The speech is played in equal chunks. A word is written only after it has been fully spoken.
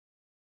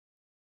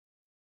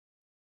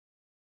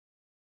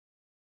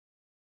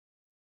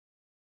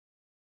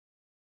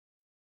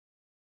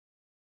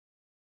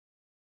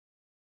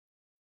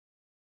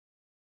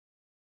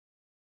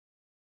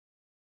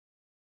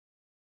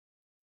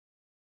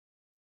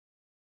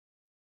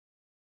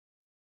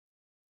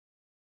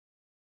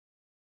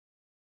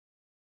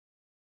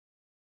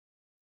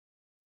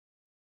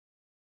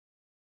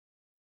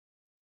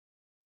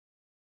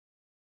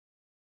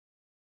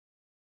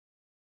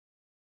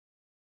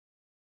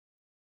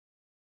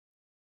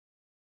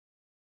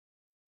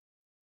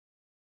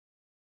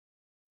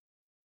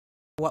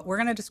What we're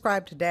going to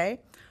describe today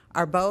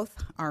are both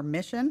our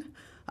mission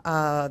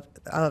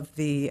of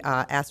the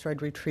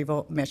asteroid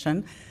retrieval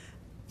mission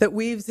that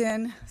weaves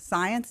in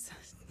science,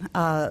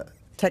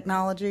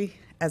 technology,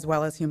 as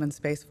well as human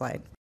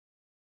spaceflight.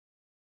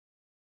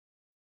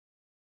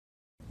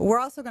 We're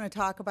also going to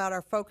talk about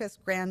our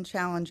focused Grand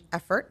Challenge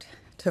effort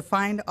to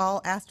find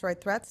all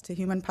asteroid threats to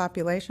human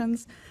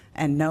populations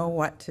and know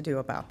what to do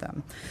about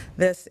them.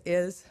 This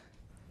is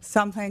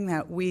something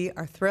that we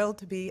are thrilled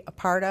to be a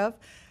part of.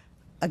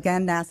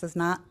 Again, NASA's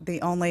not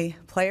the only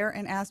player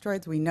in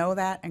asteroids. We know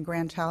that, and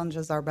Grand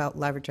Challenges are about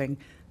leveraging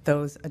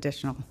those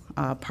additional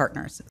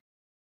partners.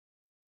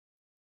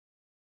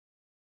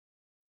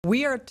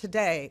 We are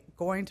today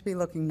going to be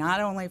looking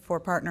not only for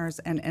partners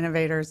and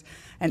innovators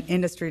and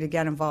industry to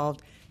get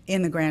involved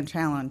in the Grand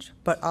Challenge,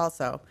 but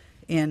also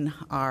in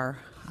our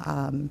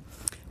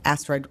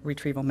asteroid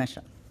retrieval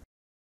mission.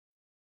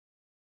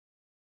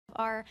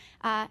 Our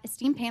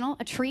esteemed panel,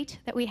 a treat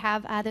that we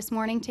have this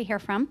morning to hear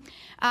from.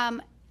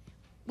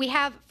 We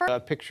have a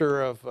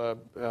picture of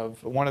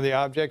one of the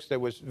objects that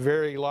was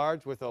very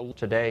large with a...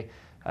 Today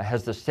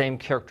has the same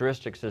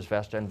characteristics as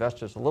Vesta, and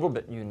Vesta is a little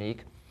bit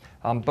unique,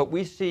 but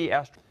we see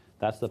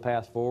That's the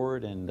path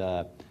forward, and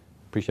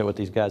appreciate what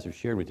these guys have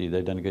shared with you.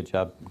 They've done a good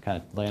job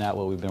kind of laying out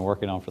what we've been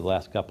working on for the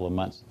last couple of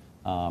months.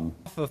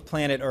 Off of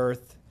planet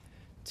Earth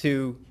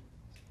to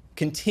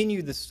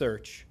continue the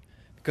search,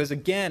 because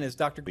again, as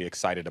Dr.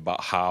 Excited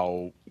about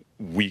how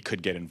we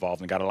could get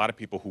involved, and got a lot of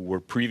people who were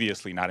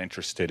previously not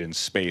interested in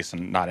space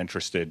and not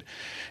interested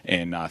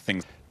in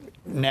things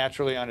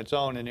naturally on its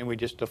own, and then we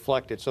just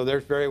deflect it. So there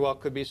very well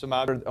could be some...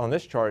 On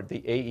this chart,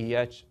 the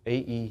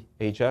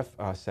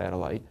AEHF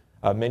satellite.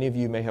 Many of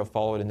you may have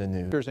followed in the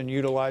news. And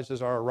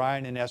utilizes our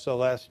Orion and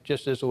SLS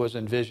just as it was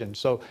envisioned.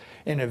 So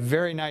in a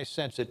very nice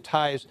sense, it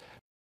ties